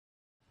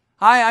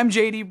Hi, I'm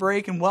JD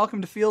Brake, and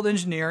welcome to Field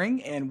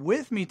Engineering. And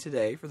with me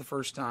today, for the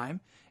first time,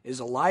 is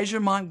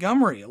Elijah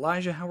Montgomery.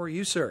 Elijah, how are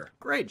you, sir?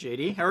 Great,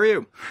 JD. How are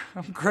you?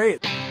 I'm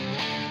great.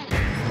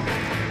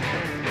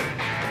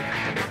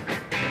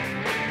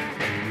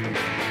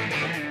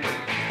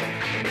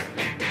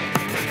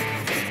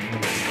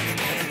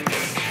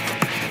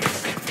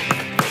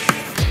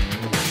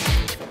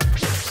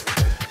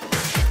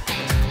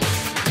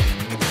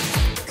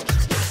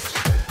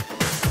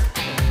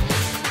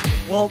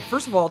 Well,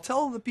 first of all,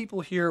 tell the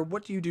people here,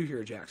 what do you do here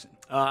at Jackson?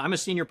 I'm a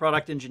senior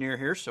product engineer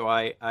here, so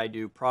I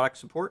do product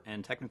support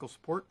and technical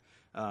support.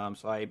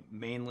 So I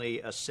mainly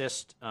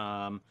assist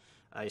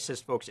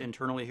folks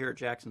internally here at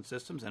Jackson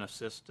Systems and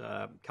assist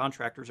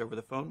contractors over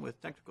the phone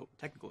with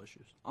technical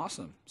issues.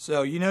 Awesome.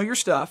 So you know your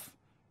stuff,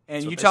 and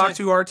That's you what they talk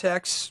say. to our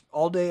techs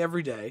all day,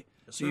 every day.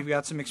 Yes, So sir. you've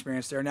got some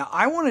experience there. Now,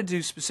 I wanted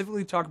to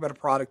specifically talk about a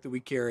product that we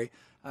carry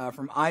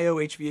from IO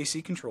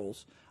HVAC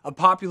Controls, a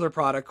popular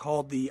product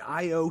called the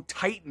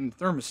UT-32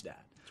 Thermostat.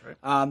 That's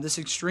right. This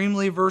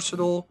extremely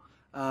versatile,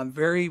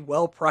 very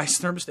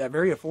well-priced thermostat,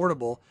 very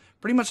affordable,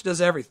 pretty much does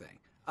everything.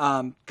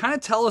 Kind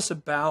of tell us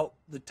about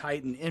the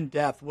Titan in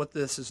depth, what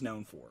this is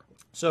known for.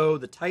 So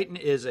the Titan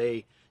is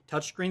a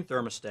touchscreen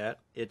thermostat.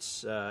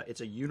 It's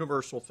a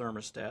universal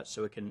thermostat,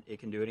 so it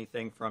can do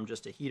anything from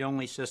just a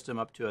heat-only system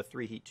up to a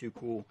 3-heat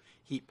 2-cool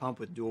heat pump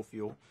with dual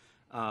fuel.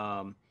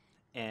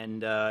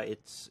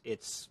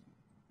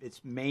 Its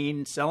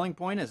main selling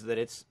point is that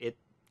it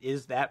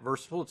is that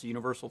versatile. It's a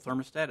universal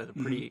thermostat at a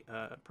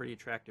pretty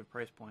attractive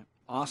price point.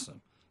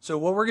 Awesome. So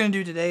what we're going to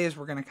do today is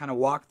we're going to kind of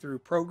walk through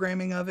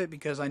programming of it,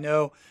 because I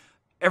know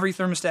every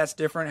thermostat's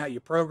different, how you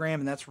program,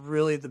 and that's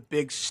really the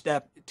big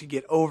step to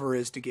get over,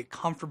 is to get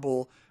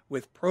comfortable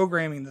with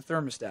programming the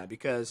thermostat.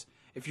 Because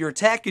if you're a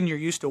tech and you're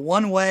used to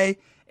one way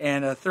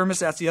and a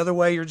thermostat's the other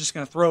way, you're just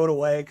going to throw it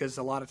away, because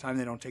a lot of time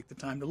they don't take the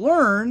time to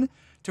learn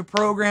to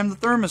program the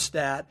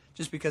thermostat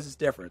just because it's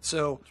different.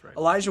 So, That's right.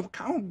 Elijah,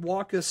 kind of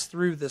walk us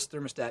through this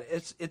thermostat.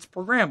 It's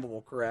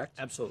programmable, correct?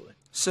 Absolutely.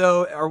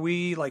 So are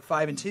we like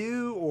 5 and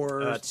 2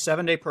 or It's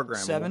 7-day programmable.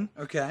 7?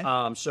 Okay.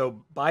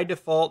 So by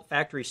default,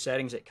 factory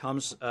settings, it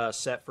comes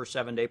set for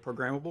 7-day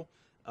programmable,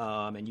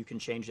 and you can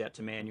change that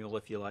to manual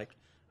if you like.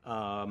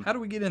 How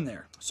do we get in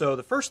there? So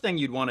the first thing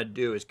you'd want to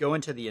do is go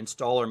into the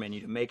installer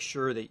menu to make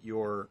sure that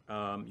your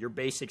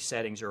basic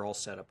settings are all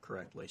set up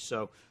correctly.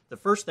 So the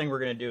first thing we're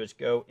going to do is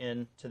go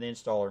into the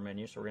installer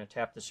menu. So we're going to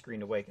tap the screen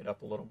to wake it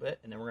up a little bit,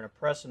 and then we're going to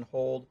press and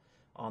hold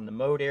on the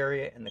mode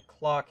area and the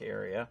clock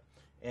area.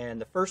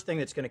 And the first thing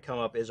that's going to come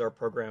up is our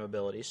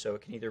programmability. So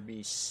it can either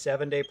be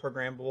 7-day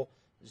programmable,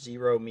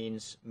 0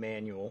 means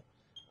manual.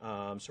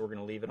 So we're going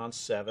to leave it on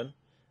 7.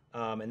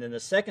 And then the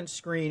second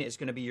screen is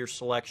going to be your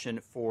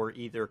selection for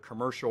either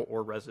commercial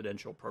or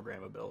residential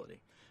programmability.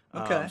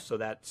 Okay. So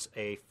that's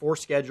a 4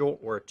 schedule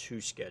or a 2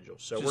 schedule.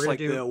 So Just we're going like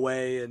to do the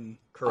away and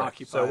correct.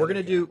 occupy. So we're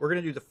going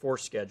to do the 4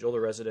 schedule,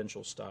 the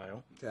residential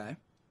style. Okay.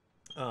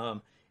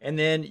 And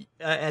then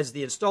as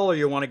the installer,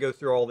 you'll want to go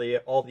through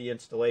all the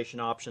installation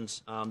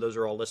options. Those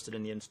are all listed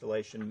in the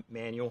installation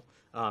manual.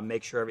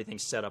 Make sure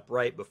everything's set up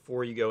right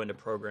before you go into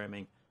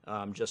programming,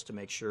 just to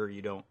make sure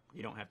you don't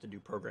have to do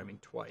programming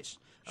twice.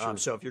 Sure.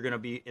 So if you're going to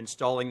be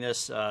installing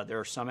this, there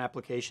are some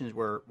applications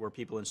where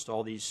people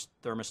install these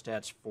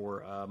thermostats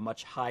for a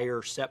much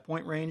higher set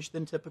point range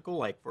than typical,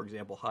 like, for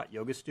example, hot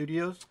yoga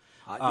studios.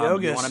 Hot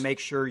yogas. You want to make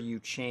sure you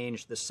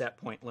change the set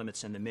point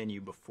limits in the menu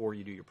before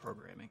you do your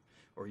programming,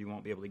 or you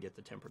won't be able to get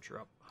the temperature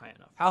up high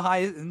enough. How high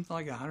is it?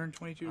 Like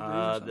 122 degrees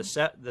or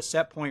something? The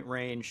set point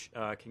range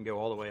can go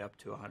all the way up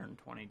to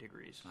 120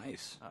 degrees.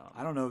 Nice.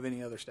 I don't know of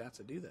any other stats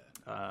that do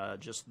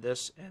that. Just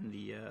this and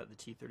the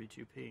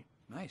T32P.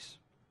 Nice.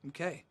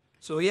 Okay.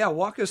 So yeah,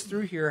 walk us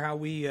through here how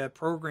we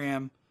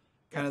program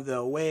kind of the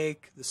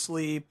awake, the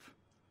sleep,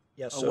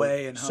 Yes.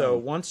 away and home. So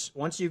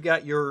once you've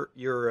got your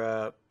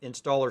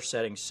installer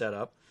settings set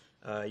up,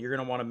 you're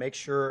going to want to make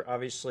sure,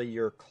 obviously,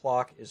 your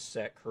clock is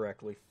set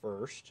correctly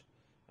first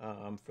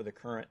for the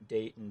current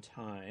date and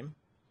time.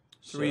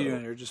 So what are you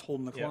doing here? Just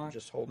holding the clock? Yeah,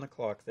 just holding the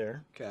clock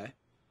there. Okay.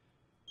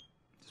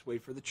 Just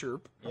wait for the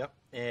chirp. Yep,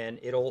 and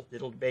it'll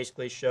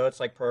basically show, it's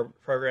like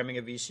programming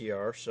a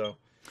VCR. So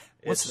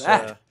What's it's,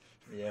 that?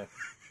 Yeah,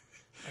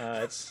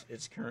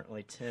 it's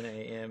currently 10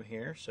 a.m.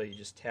 here, so you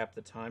just tap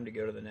the time to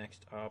go to the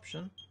next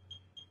option.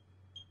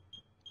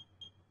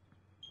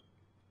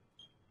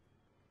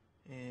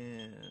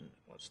 And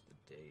what's the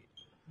date?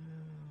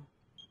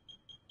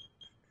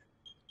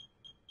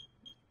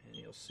 And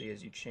you'll see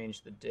as you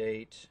change the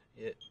date,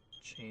 it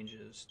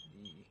changes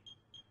the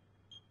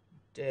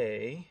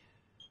day.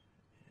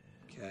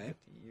 And Okay. get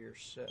the year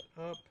set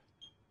up.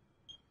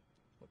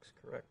 Looks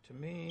correct to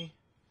me.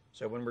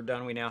 So when we're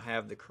done, we now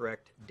have the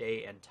correct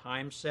day and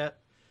time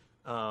set.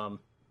 And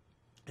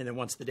then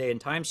once the day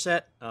and time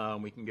set,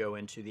 we can go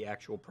into the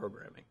actual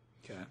programming.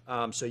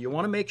 Okay. So you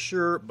want to make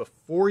sure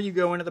before you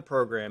go into the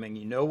programming,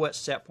 you know what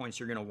set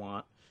points you're going to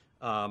want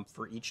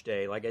for each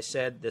day. Like I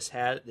said, this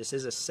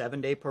is a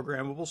 7-day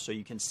programmable, so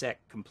you can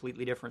set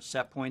completely different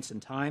set points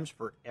and times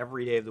for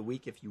every day of the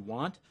week if you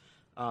want.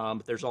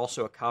 But there's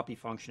also a copy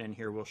function in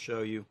here we'll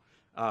show you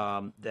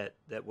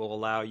that will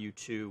allow you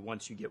to,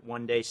 once you get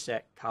one day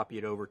set, copy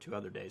it over to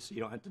other days. So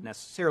you don't have to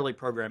necessarily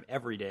program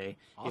every day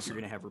if you're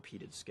going to have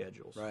repeated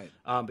schedules. Right.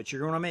 But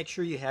you're going to make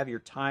sure you have your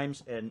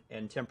times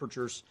and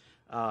temperatures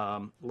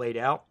laid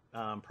out.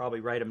 Probably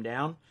write them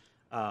down.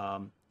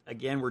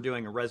 Again, we're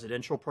doing a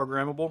residential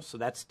programmable, so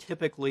that's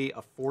typically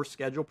a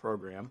 4-schedule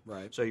program.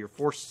 Right. So your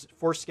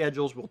four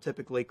schedules, we'll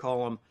typically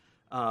call them,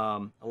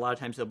 a lot of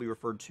times they'll be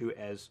referred to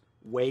as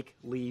wake,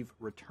 leave,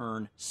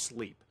 return,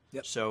 sleep.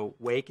 Yep. So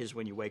wake is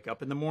when you wake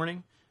up in the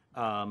morning.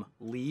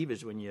 Leave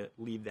is when you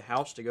leave the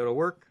house to go to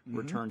work.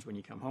 Returns when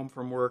you come home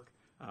from work.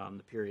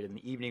 The period in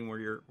the evening where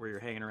you're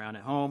hanging around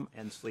at home,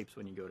 and sleep's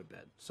when you go to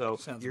bed. So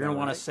you're going to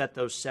want to set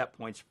those set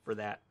points for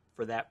that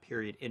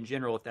period in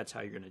general, if that's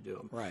how you're going to do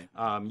them. Right.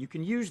 You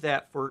can use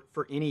that for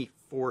any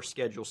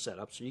 4-schedule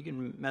setup, so you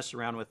can mess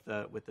around with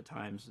the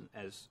times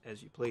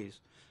as you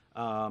please.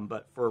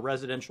 But for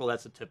residential,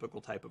 that's a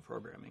typical type of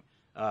programming.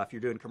 If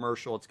you're doing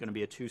commercial, it's going to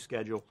be a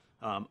 2-schedule,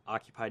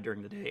 occupied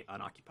during the day,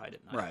 unoccupied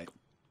at night.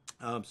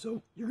 Right.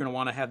 So you're going to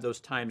want to have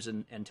those times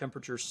and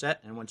temperatures set,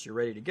 and once you're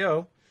ready to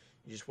go,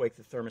 you just wake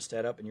the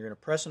thermostat up, and you're going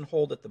to press and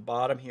hold at the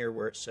bottom here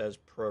where it says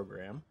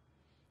Program.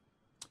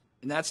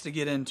 And that's to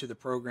get into the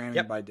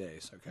programming by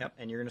days. Okay. Yep.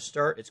 And you're going to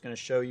start. It's going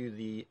to show you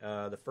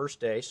the first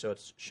day, so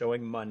it's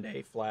showing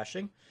Monday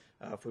flashing.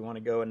 If we want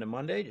to go into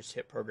Monday, just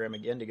hit Program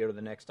again to go to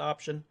the next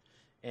option,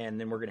 and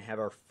then we're going to have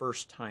our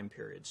first time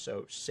period.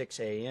 So 6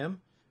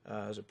 a.m.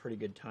 Is a pretty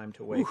good time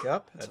to wake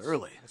up. That's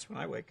early. That's when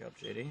I wake up,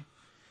 JD.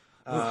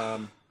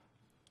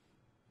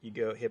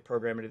 You hit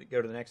Program to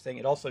go to the next thing.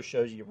 It also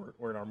shows you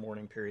we're in our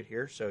morning period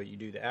here, so you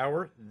do the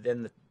hour,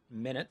 then the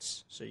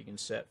minutes, so you can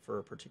set for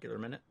a particular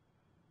minute.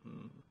 I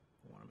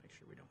want to make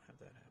sure we don't have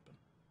that happen.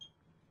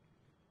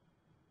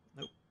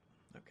 Nope.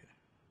 Okay.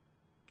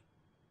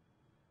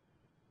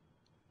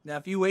 Now,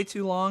 if you wait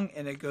too long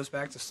and it goes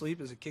back to sleep,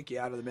 does it kick you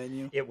out of the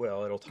menu? It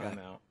will. It'll time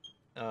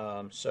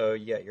out. So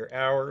you got your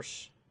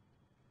hours.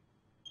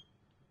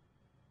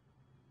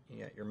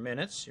 You got your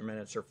minutes. Your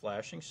minutes are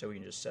flashing, so we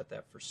can just set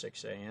that for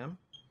 6 a.m.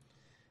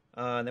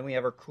 And then we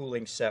have our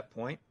cooling set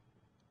point.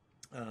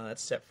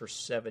 That's set for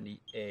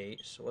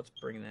 78, so let's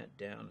bring that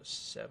down to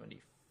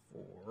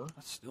 74.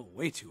 That's still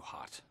way too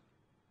hot.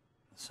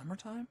 In the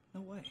summertime?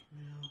 No way.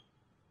 Yeah.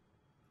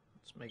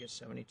 Let's make it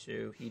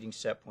 72. Heating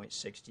set point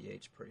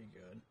 68 is pretty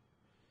good.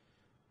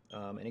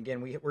 And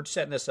again, we're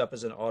setting this up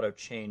as an auto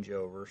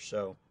changeover,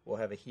 so we'll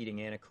have a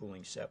heating and a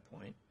cooling set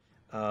point.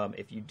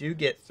 If you do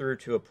get through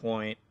to a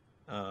point,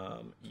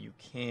 you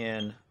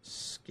can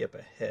skip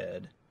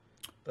ahead,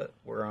 but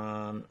we're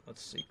on,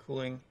 let's see,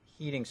 cooling,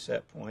 heating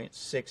set point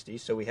 60,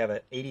 so we have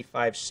an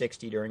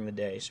 85-60 during the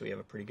day, so we have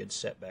a pretty good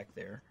setback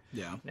there.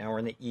 Yeah. Now we're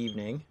in the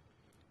evening,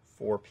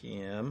 4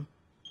 p.m.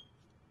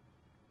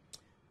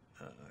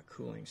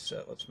 Cooling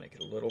set, let's make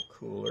it a little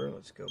cooler.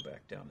 Let's go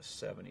back down to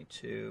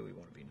 72. We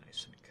want to be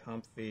nice and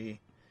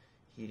comfy.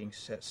 Heating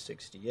set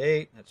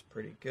 68, that's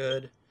pretty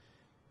good.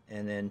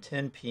 And then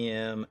 10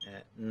 p.m.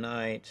 at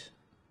night,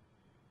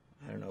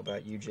 I don't know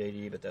about you,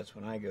 JD, but that's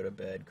when I go to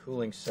bed.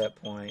 Cooling set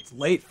point. It's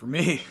late for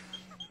me.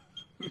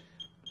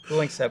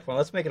 Cooling set point.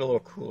 Let's make it a little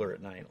cooler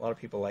at night. A lot of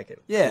people like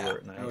it cooler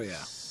at night. Oh, yeah.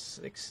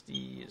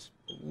 60 is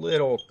a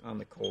little on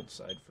the cold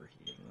side for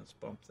heating. Let's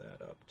bump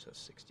that up to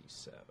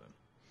 67.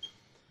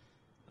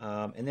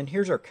 And then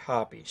here's our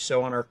copy.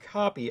 So on our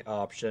copy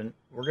option,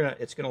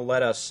 it's gonna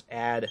let us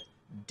add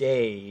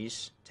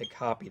days to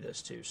copy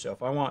this to. So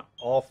if I want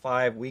all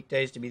 5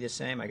 weekdays to be the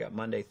same, I got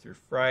Monday through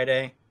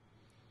Friday,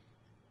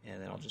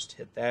 and then I'll just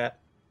hit that,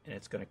 and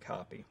it's going to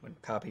copy. When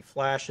copy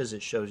flashes,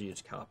 it shows you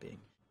it's copying.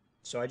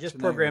 So I just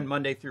programmed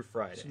Monday through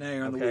Friday. So now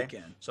you're on the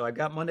weekend. So I've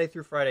got Monday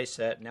through Friday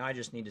set. Now I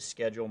just need to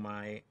schedule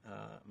my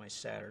my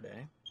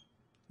Saturday.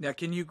 Now,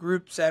 can you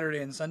group Saturday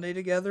and Sunday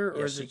together, or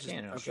Yes, is it you just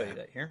can. I'll show you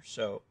that here.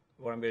 So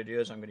what I'm going to do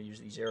is I'm going to use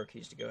these arrow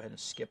keys to go ahead and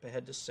skip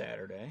ahead to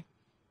Saturday.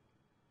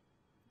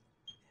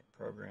 Hit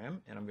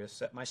Program, and I'm going to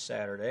set my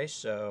Saturday.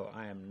 So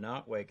I am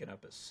not waking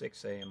up at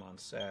 6 a.m. on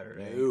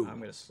Saturday. No. I'm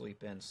going to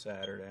sleep in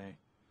Saturday.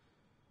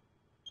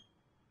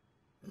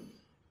 I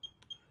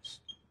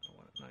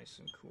want it nice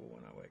and cool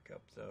when I wake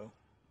up, though.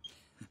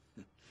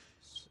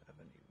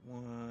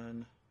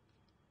 71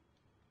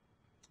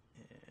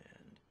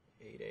 and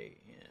 8 a.m.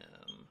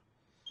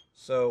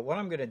 So what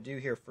I'm going to do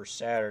here for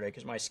Saturday,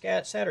 because my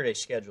Saturday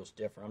schedule is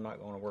different. I'm not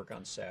going to work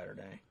on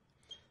Saturday.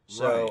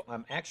 So Right.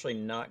 I'm actually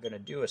not going to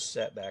do a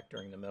setback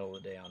during the middle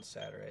of the day on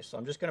Saturday. So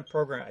I'm just going to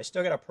program. I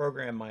still got to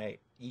program my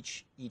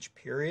each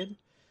period,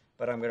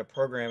 but I'm going to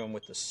program them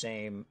with the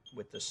same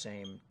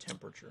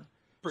temperature.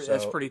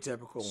 That's pretty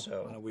typical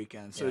so, on a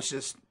weekend. So yeah. it's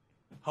just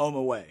home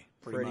away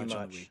pretty Pretty much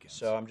on much. the weekends.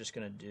 So I'm just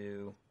going to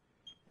do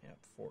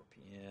 4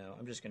 p.m.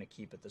 I'm just going to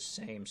keep it the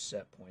same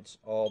set points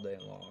all day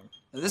long.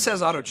 Now, this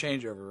has auto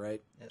changeover,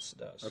 right? Yes, it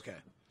does. Okay.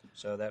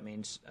 So that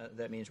means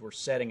we're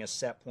setting a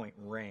set point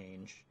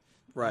range.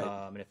 Right.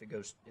 And if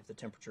the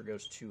temperature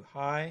goes too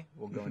high,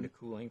 we'll go into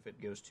cooling. If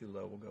it goes too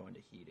low, we'll go into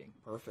heating.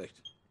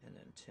 Perfect. And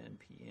then 10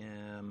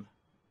 p.m.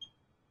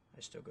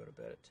 I still go to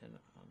bed at 10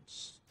 on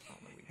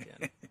the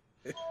weekend.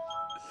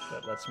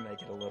 But let's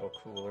make it a little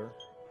cooler.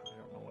 I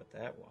don't know what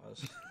that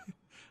was.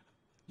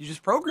 You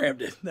just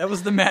programmed it. That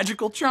was the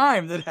magical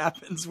chime that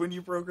happens when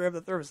you program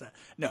the thermostat.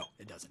 No,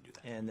 it doesn't do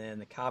that. And then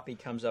the copy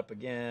comes up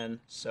again.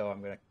 So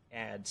I'm going to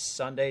add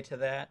Sunday to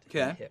that.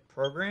 Okay. And hit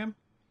program.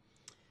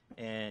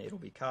 And it'll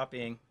be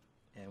copying.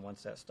 And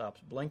once that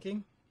stops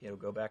blinking, it'll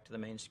go back to the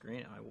main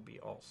screen. I will be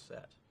all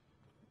set.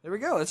 There we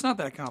go. It's not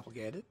that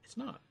complicated. It's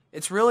not.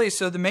 It's really,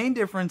 so the main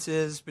difference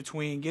is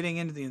between getting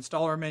into the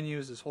installer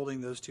menus is holding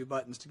those two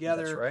buttons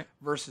together. That's right.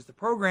 Versus the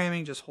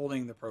programming, just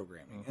holding the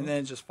programming. And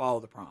then just follow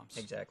the prompts.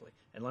 Exactly.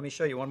 And let me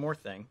show you one more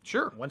thing.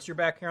 Sure. Once you're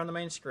back here on the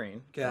main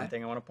screen, one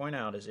thing I want to point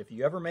out is if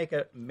you ever make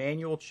a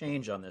manual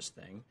change on this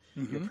thing,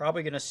 you're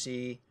probably going to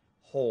see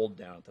hold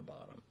down at the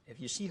bottom. If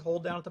you see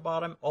hold down at the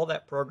bottom, all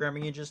that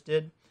programming you just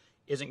did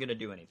isn't going to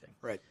do anything.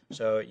 Right.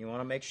 So you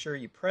want to make sure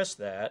you press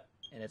that,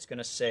 and it's going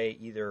to say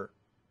either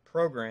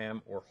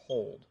program or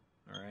hold.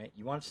 All right.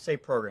 You want it to say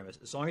program.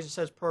 As long as it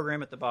says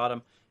program at the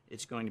bottom,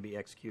 it's going to be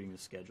executing the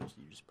schedules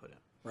you just put in.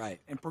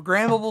 Right. And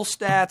programmable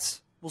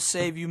stats will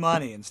save you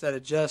money instead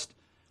of just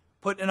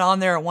putting it on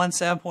there at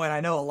 1.7 point.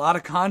 I know a lot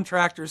of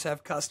contractors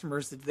have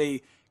customers that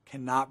they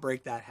cannot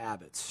break that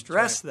habit.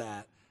 Stress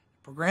that.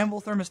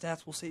 Programmable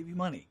thermostats will save you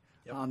money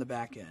on the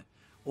back end.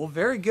 Well,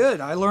 very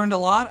good. I learned a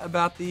lot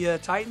about the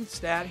Titan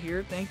stat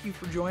here. Thank you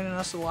for joining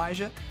us,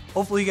 Elijah.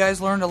 Hopefully you guys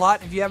learned a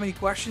lot. If you have any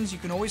questions, you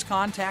can always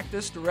contact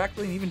us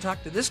directly and even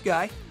talk to this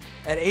guy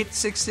at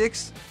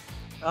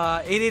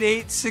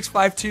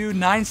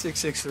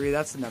 888-652-9663.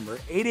 That's the number,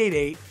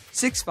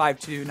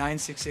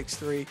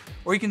 888-652-9663.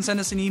 Or you can send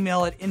us an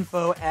email at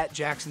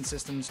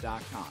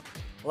info@jacksonsystems.com.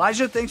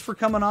 Elijah, thanks for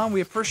coming on. We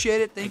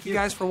appreciate it. Thank you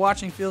guys for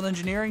watching Field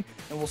Engineering,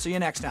 and we'll see you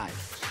next time.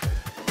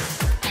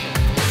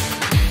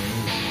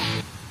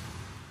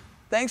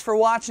 Thanks for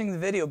watching the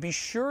video. Be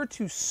sure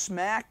to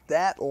smack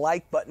that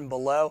like button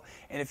below.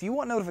 And if you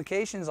want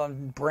notifications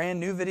on brand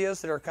new videos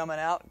that are coming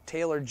out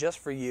tailored just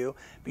for you,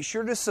 be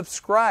sure to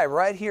subscribe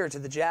right here to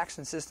the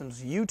Jackson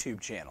Systems YouTube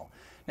channel.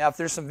 Now, if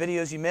there's some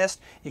videos you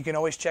missed, you can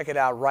always check it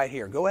out right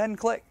here. Go ahead and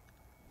click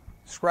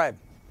subscribe.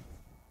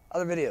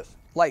 Other videos,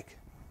 like,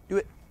 do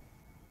it.